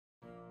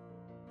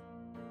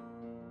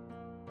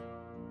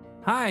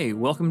Hi,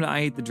 welcome to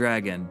I Ate the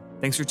Dragon.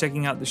 Thanks for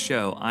checking out the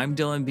show. I'm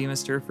Dylan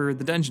Beamister for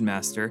the Dungeon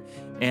Master,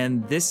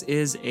 and this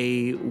is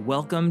a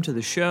welcome to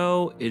the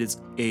show. It is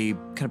a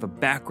kind of a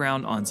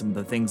background on some of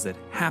the things that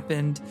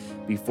happened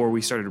before we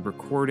started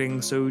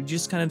recording, so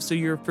just kind of so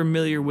you're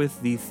familiar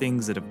with the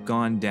things that have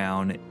gone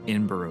down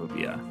in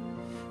Barovia.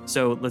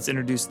 So let's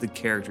introduce the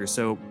characters.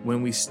 So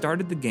when we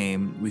started the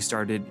game, we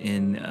started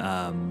in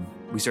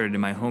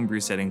my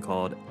homebrew setting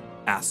called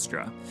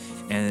Astra,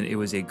 and it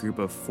was a group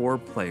of 4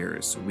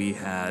 players. We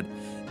had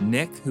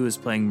Nick, who was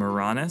playing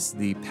Moranis,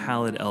 the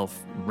Pallid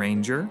Elf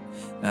Ranger.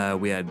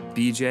 We had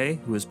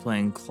BJ, who was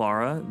playing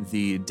Clara,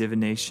 the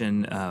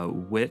Divination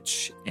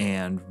Witch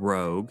and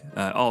Rogue.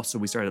 Also,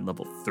 we started at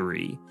level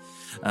 3.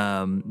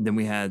 Then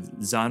we had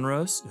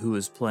Zanros, who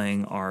was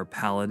playing our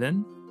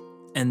Paladin.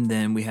 And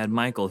then we had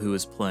Michael, who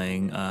was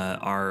playing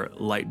our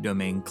Light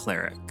Domain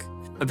Cleric.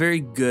 A very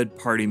good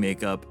party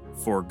makeup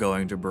for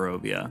going to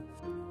Barovia.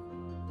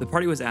 The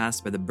party was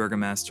asked by the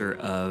burgomaster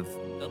of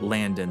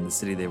Landon, the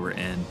city they were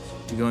in,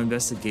 to go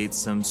investigate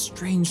some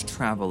strange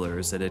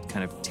travelers that had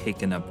kind of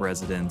taken up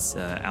residence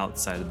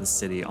outside of the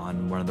city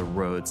on one of the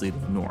roads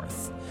leading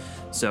north.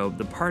 So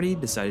the party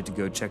decided to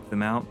go check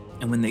them out,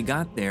 and when they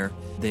got there,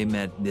 they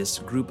met this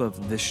group of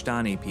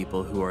Vistani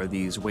people who are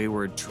these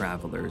wayward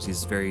travelers,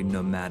 these very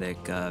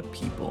nomadic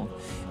people,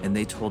 and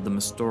they told them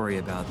a story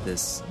about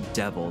this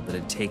devil that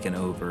had taken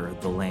over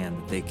the land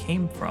that they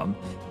came from,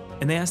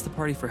 and they asked the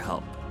party for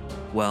help.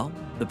 Well,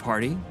 the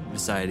party,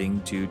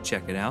 deciding to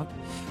check it out,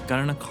 got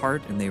on a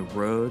cart and they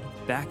rode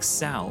back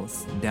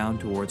south down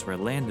towards where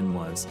Landon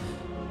was.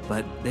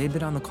 But they had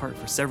been on the cart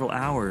for several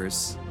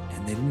hours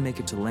and they didn't make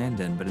it to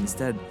Landon, but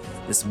instead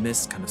this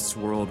mist kind of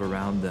swirled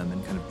around them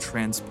and kind of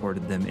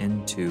transported them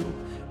into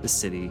the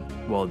city,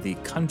 well, the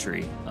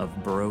country of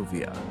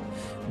Barovia.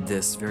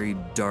 This very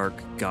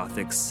dark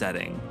Gothic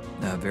setting,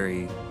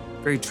 very,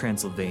 very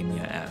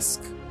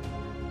Transylvania-esque.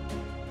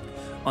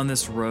 On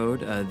this road,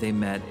 they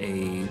met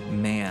a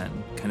man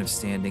kind of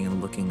standing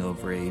and looking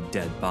over a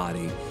dead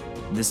body.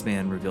 This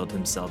man revealed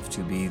himself to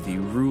be the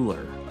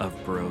ruler of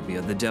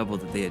Barovia, the devil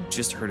that they had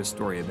just heard a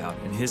story about,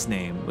 and his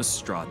name was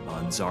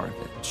Stradbon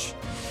Zarovich.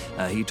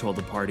 He told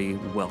the party,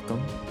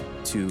 "Welcome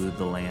to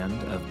the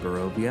land of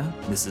Barovia.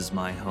 This is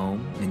my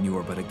home, and you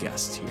are but a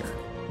guest here."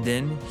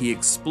 Then he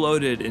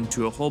exploded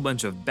into a whole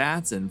bunch of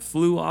bats and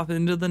flew off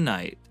into the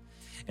night.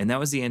 And that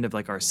was the end of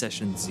our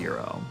session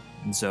 0.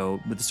 And so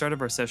with the start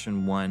of our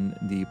session 1,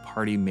 the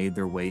party made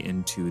their way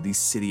into the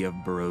city of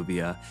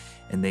Barovia,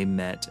 and they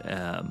met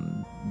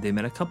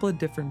a couple of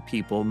different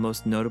people.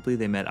 Most notably,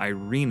 they met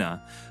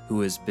Irina,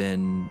 who has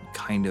been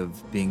kind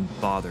of being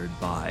bothered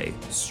by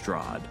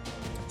Strahd.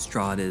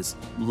 Strahd is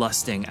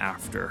lusting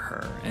after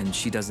her, and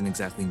she doesn't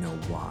exactly know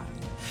why.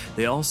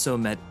 They also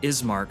met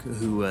Ismark,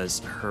 who was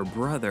her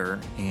brother,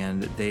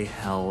 and they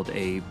held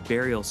a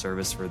burial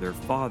service for their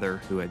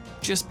father, who had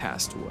just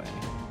passed away.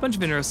 A bunch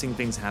of interesting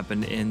things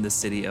happened in the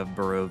city of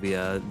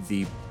Barovia.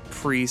 The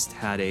priest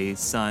had a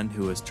son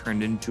who was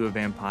turned into a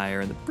vampire,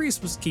 and the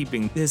priest was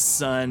keeping his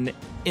son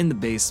in the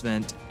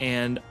basement,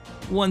 and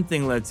one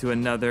thing led to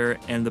another,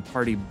 and the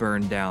party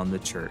burned down the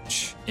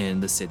church in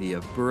the city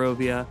of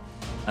Barovia.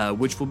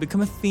 Which will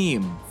become a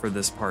theme for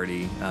this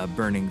party,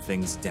 burning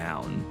things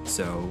down,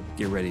 so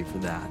get ready for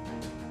that.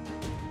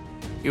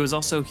 It was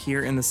also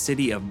here in the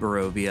city of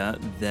Barovia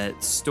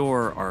that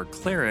Stor, our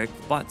cleric,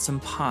 bought some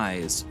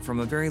pies from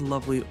a very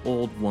lovely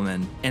old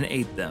woman and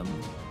ate them.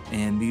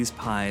 And these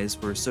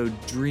pies were so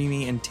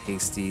dreamy and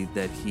tasty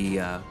that he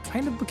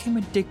kind of became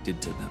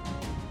addicted to them.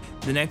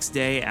 The next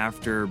day,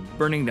 after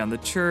burning down the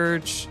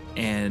church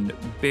and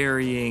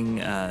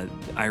burying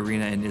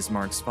Irina and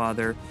Ismark's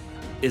father,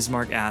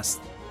 Ismark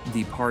asked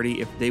the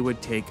party if they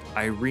would take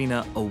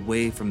Irina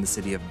away from the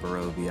city of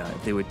Barovia,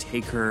 if they would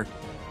take her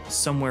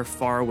somewhere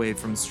far away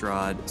from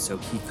Strahd so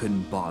he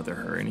couldn't bother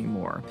her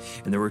anymore.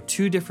 And there were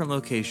 2 different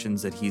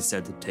locations that he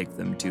said to take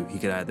them to.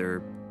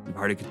 The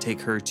party could take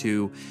her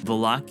to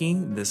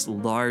Vallaki, this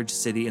large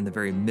city in the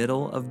very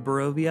middle of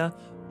Barovia,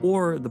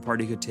 or the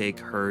party could take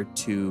her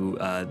to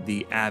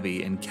the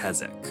Abbey in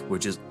Keswick,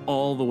 which is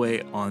all the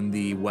way on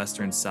the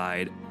western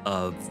side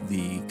of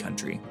the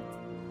country.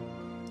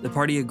 The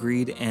party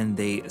agreed, and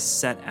they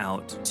set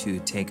out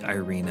to take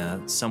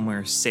Irina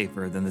somewhere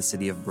safer than the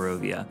city of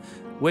Barovia,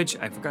 which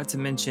I forgot to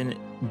mention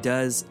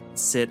does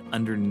sit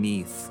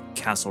underneath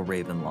Castle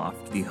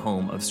Ravenloft, the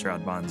home of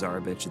Stradbon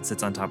Zarovich. It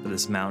sits on top of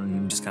this mountain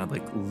and just kind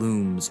of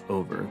looms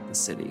over the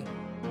city.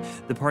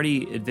 The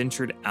party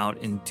adventured out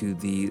into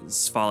the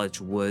Svalich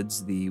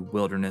Woods, the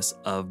wilderness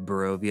of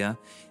Barovia,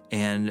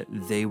 and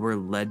they were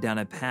led down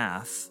a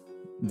path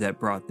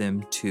that brought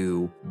them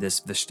to this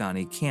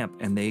Vistani camp,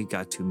 and they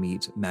got to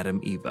meet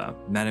Madame Eva.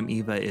 Madame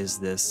Eva is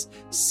this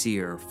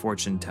seer,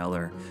 fortune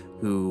teller,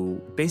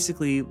 who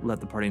basically let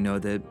the party know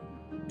that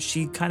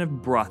she kind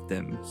of brought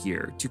them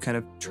here to kind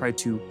of try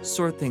to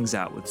sort things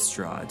out with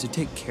Strahd, to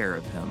take care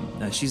of him.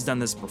 She's done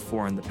this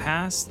before in the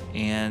past,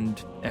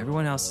 and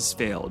everyone else has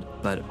failed,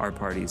 but our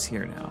party's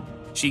here now.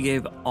 She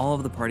gave all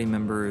of the party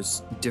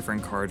members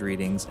different card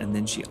readings, and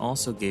then she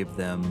also gave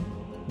them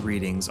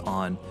readings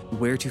on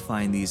where to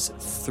find these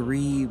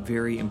 3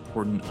 very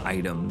important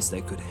items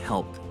that could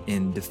help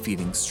in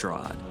defeating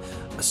Strahd: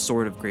 a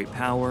sword of great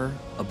power,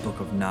 a book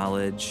of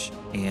knowledge,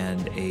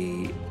 and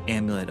a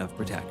amulet of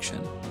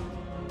protection.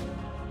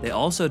 They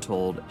also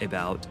told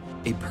about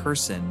a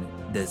person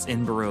that's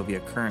in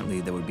Barovia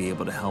currently that would be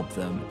able to help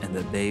them, and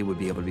that they would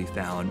be able to be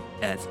found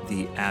at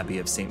the Abbey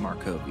of St.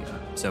 Markovia.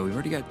 So we've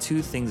already got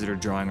 2 things that are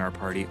drawing our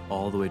party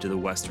all the way to the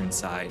western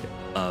side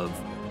of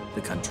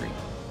the country.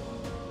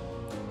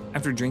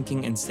 After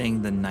drinking and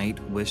staying the night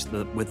with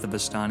the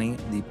Vistani,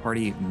 the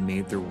party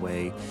made their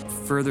way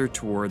further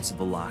towards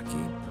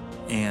Vallaki,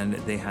 and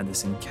they had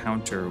this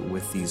encounter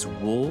with these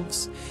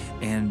wolves,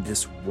 and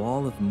this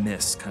wall of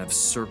mist kind of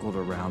circled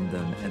around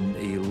them, and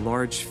a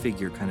large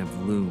figure kind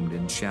of loomed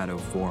in shadow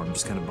form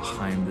just kind of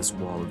behind this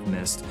wall of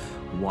mist,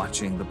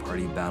 watching the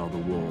party battle the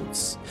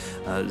wolves.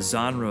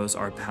 Zanros,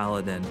 our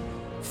paladin,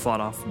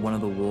 fought off one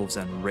of the wolves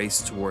and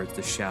raced towards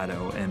the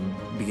shadow and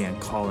began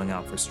calling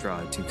out for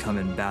Strahd to come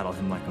and battle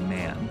him like a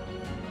man.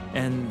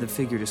 And the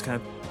figure just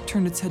kind of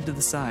turned its head to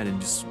the side and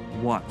just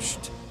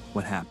watched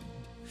what happened.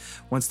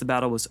 Once the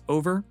battle was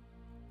over,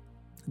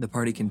 the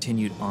party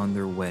continued on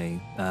their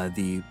way.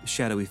 The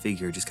shadowy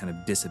figure just kind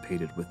of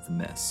dissipated with the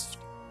mist.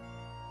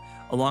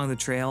 Along the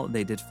trail,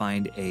 they did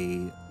find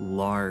a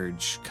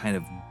large, kind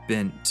of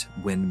bent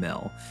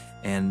windmill,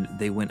 and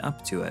they went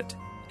up to it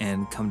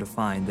and come to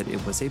find that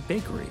it was a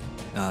bakery.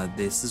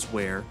 This is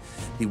where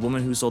the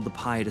woman who sold the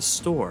pie to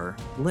Storr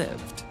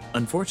lived.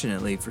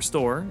 Unfortunately for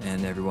Storr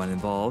and everyone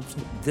involved,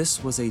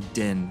 this was a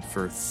den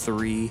for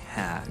 3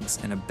 hags,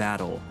 and a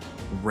battle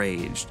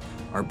raged.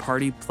 Our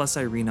party plus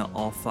Irina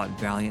all fought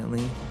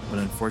valiantly, but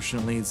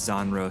unfortunately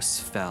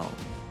Zanros fell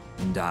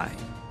and died.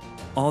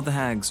 All the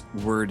hags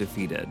were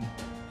defeated,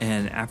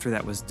 and after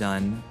that was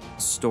done,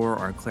 Storr,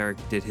 our cleric,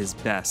 did his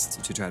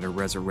best to try to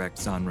resurrect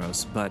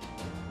Zanros, but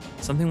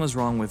something was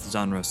wrong with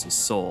Zanros'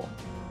 soul,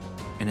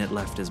 and it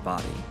left his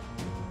body.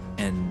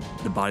 And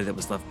the body that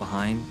was left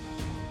behind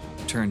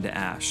turned to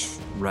ash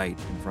right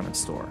in front of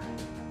Storr.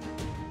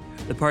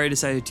 The party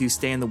decided to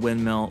stay in the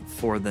windmill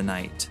for the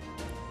night.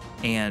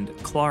 And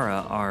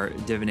Clara, our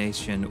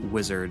divination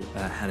wizard,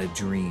 had a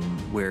dream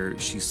where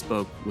she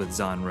spoke with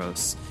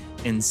Zanros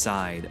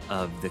inside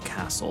of the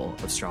castle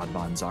of Strahd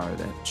von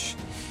Zarovich.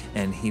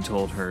 And he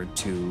told her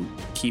to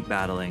keep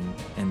battling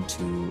and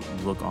to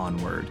look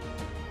onward,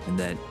 and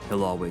that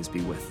he'll always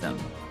be with them.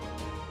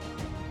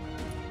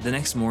 The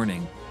next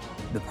morning,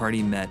 the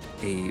party met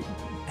a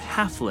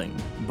halfling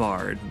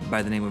bard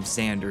by the name of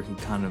Xander, who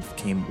kind of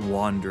came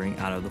wandering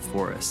out of the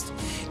forest.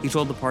 He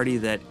told the party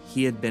that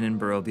he had been in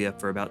Barovia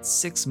for about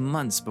 6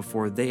 months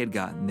before they had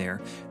gotten there,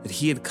 that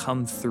he had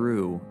come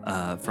through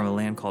from a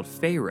land called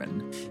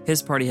Faerun.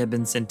 His party had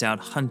been sent out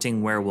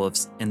hunting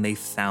werewolves, and they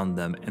found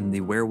them, and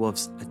the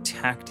werewolves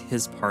attacked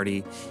his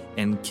party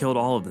and killed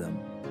all of them,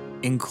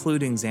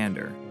 including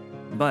Xander.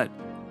 But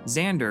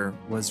Xander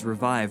was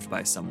revived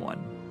by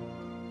someone,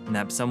 and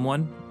that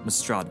someone was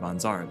Strahd von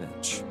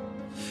Zarovich.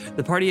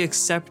 The party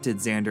accepted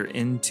Xander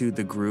into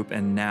the group,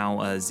 and now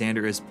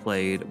Xander is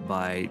played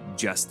by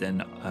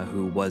Justin,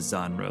 who was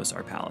Zanros,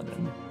 our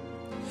paladin.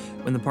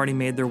 When the party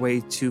made their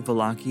way to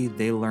Vallaki,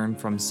 they learned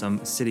from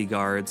some city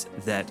guards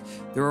that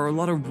there are a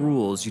lot of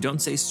rules. You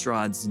don't say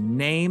Strahd's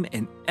name,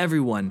 and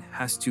everyone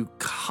has to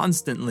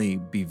constantly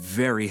be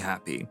very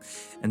happy.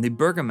 And the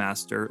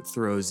burgomaster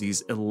throws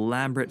these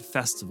elaborate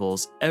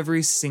festivals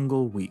every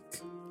single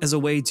week as a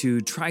way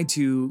to try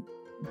to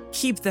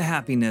keep the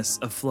happiness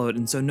afloat,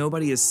 and so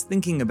nobody is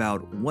thinking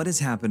about what is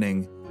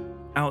happening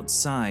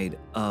outside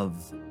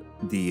of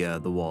the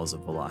walls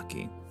of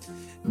Vallaki.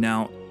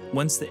 Now,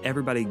 once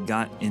everybody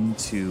got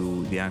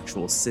into the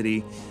actual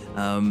city,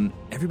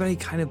 everybody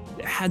kind of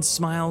had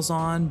smiles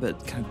on,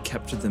 but kind of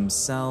kept to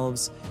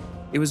themselves.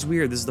 It was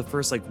weird. This is the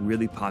first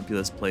really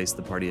populous place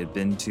the party had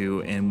been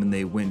to, and when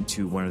they went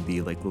to one of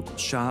the local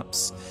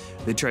shops,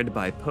 they tried to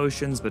buy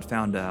potions, but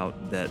found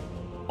out that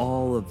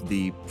all of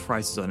the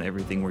prices on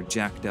everything were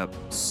jacked up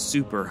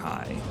super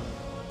high.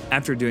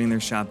 After doing their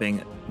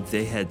shopping,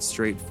 they head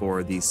straight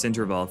for the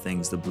center of all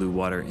things, the Blue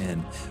Water Inn,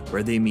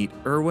 where they meet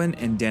Erwin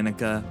and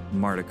Danica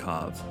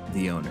Mardukov,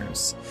 the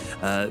owners.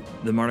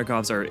 The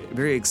Mardukovs are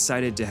very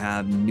excited to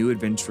have new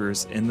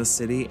adventurers in the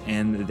city,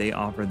 and they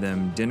offer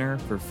them dinner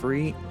for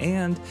free,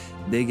 and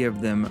they give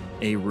them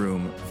a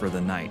room for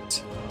the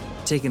night.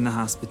 Taking the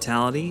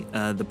hospitality,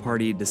 the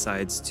party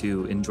decides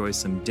to enjoy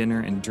some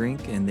dinner and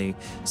drink, and they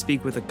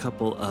speak with a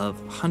couple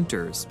of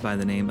hunters by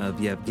the name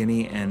of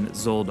Yevgeny and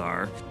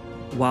Zoldar.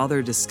 While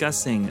they're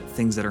discussing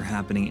things that are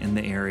happening in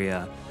the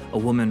area, a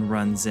woman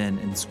runs in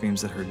and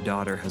screams that her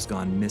daughter has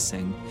gone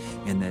missing,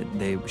 and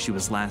that she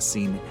was last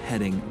seen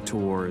heading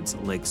towards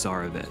Lake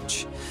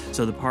Zarovich.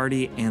 So the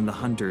party and the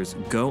hunters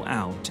go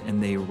out,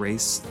 and they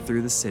race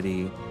through the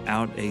city,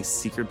 out a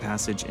secret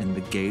passage in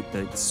the gate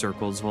that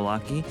circles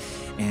Vallaki,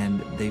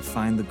 and they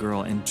find the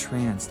girl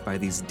entranced by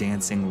these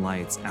dancing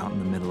lights out in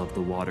the middle of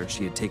the water.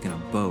 She had taken a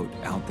boat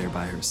out there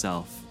by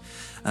herself.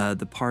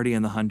 The party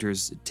and the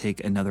hunters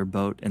take another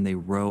boat, and they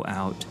row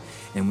out,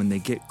 and when they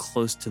get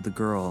close to the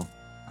girl,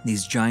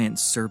 These giant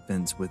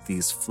serpents with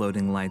these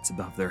floating lights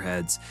above their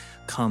heads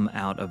come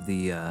out of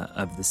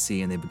the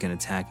sea, and they begin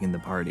attacking the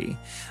party.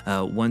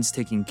 Once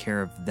taking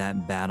care of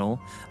that battle,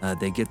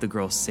 they get the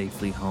girl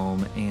safely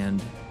home,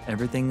 and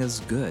everything is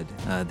good.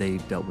 They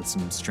dealt with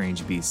some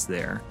strange beasts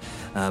there.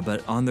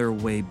 But on their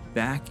way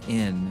back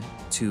in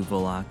to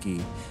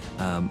Vallaki,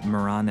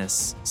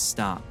 Maranis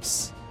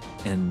stops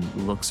and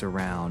looks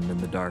around in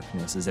the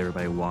darkness as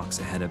everybody walks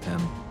ahead of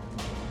him.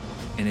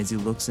 And as he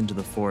looks into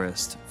the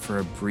forest, for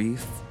a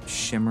brief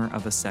shimmer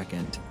of a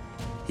second,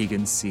 he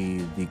can see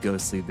the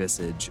ghostly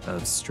visage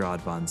of Strahd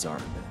von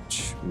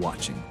Zarovich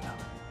watching them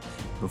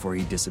before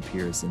he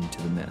disappears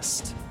into the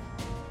mist.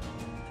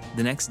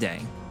 The next day,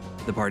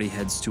 the party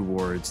heads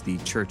towards the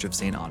Church of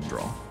St.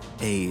 Andral,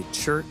 a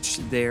church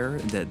there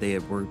that they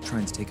were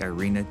trying to take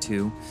Irina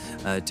to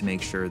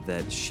make sure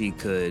that she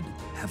could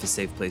have a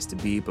safe place to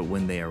be. But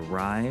when they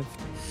arrived,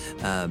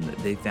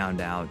 they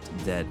found out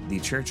that the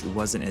church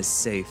wasn't as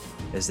safe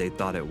as they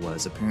thought it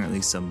was.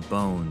 Apparently some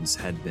bones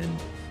had been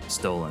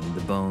stolen,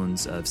 the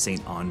bones of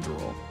St.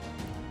 Andral.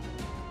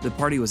 The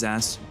party was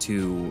asked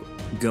to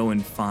go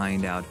and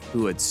find out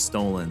who had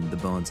stolen the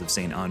bones of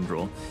St.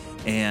 Andral,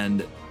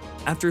 and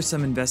after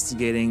some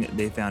investigating,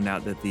 they found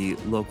out that the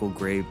local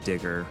grave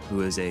digger,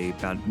 who is a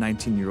about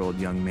 19-year-old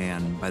young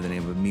man by the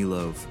name of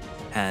Milov,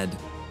 had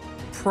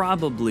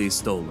probably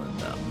stolen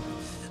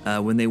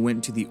them. When they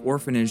went to the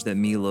orphanage that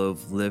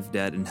Milov lived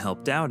at and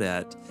helped out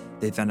at,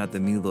 they found out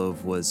that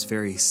Milov was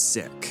very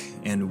sick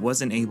and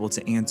wasn't able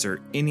to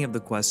answer any of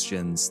the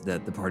questions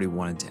that the party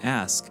wanted to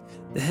ask.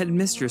 The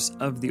headmistress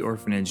of the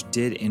orphanage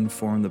did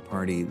inform the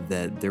party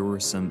that there were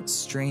some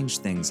strange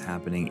things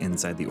happening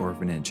inside the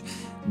orphanage.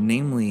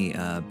 Namely,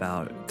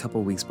 about a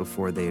couple weeks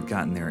before they had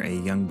gotten there, a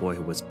young boy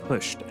was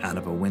pushed out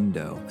of a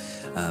window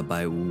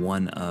by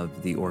one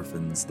of the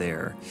orphans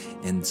there.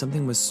 And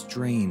something was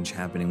strange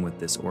happening with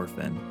this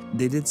orphan.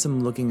 They did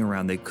some looking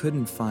around. They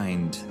couldn't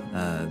find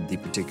the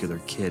particular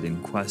kid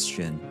in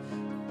question.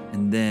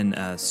 And then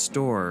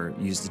Storr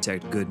used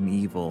Detect Good and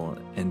Evil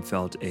and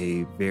felt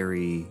a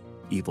very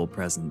evil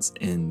presence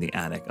in the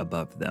attic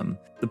above them.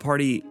 The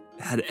party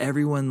had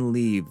everyone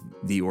leave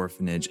the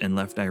orphanage and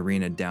left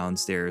Irina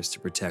downstairs to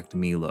protect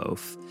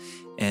Milov,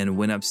 and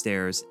went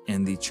upstairs,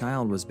 and the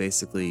child was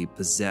basically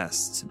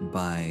possessed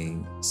by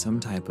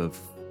some type of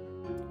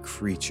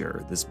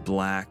creature, this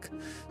black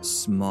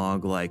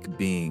smog-like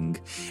being,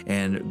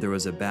 and there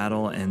was a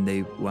battle, and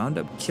they wound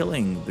up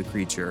killing the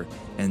creature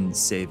and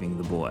saving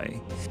the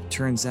boy.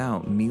 Turns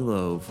out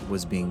Milov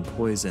was being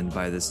poisoned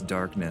by this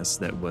darkness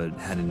that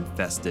had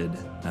infested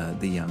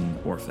the young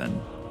orphan.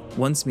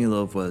 Once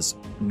Milov was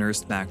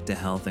nursed back to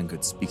health and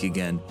could speak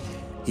again,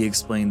 he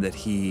explained that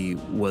he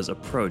was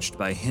approached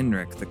by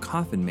Henrik, the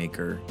coffin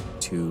maker,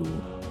 to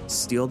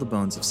steal the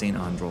bones of St.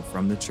 Andral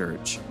from the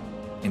church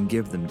and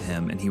give them to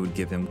him, and he would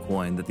give him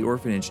coin that the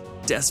orphanage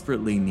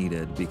desperately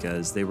needed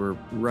because they were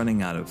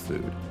running out of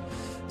food.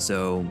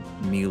 So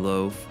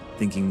Milov,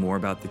 thinking more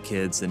about the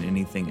kids than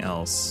anything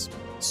else,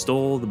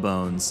 stole the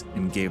bones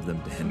and gave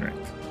them to Henrik.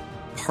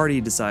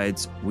 Party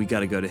decides, we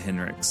gotta go to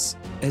Henrik's.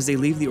 As they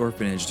leave the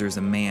orphanage, there's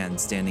a man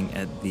standing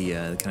at the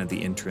kind of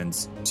the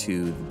entrance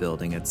to the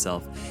building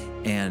itself,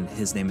 and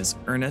his name is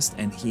Ernest,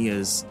 and he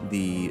is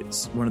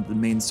one of the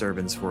main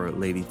servants for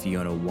Lady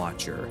Fiona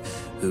Watcher,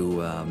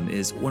 who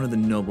is one of the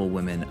noble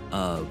women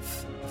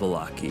of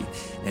Vallaki,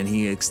 and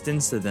he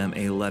extends to them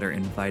a letter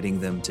inviting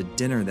them to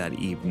dinner that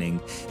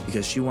evening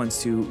because she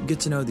wants to get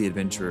to know the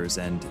adventurers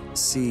and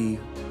see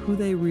who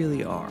they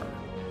really are.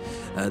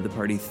 The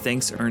party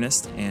thanks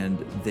Ernest, and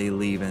they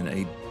leave, and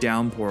a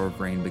downpour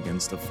of rain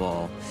begins to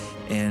fall.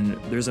 And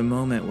there's a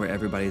moment where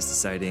everybody's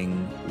deciding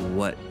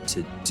what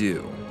to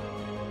do.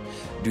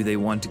 Do they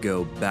want to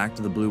go back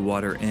to the Blue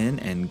Water Inn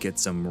and get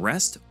some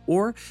rest,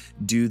 or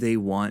do they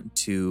want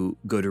to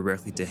go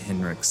directly to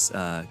Henrik's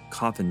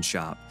coffin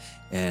shop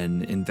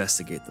and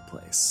investigate the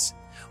place?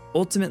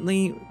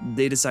 Ultimately,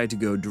 they decide to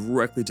go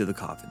directly to the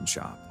coffin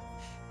shop.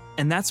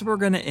 And that's where we're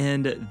going to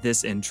end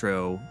this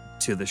intro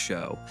to the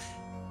show.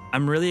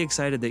 I'm really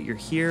excited that you're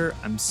here.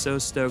 I'm so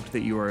stoked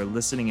that you are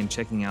listening and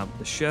checking out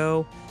the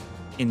show.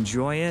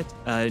 Enjoy it.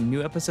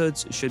 New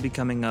episodes should be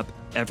coming up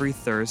every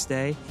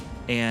Thursday,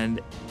 and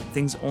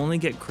things only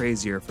get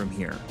crazier from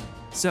here.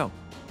 So,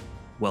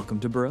 welcome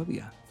to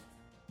Barovia.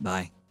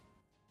 Bye.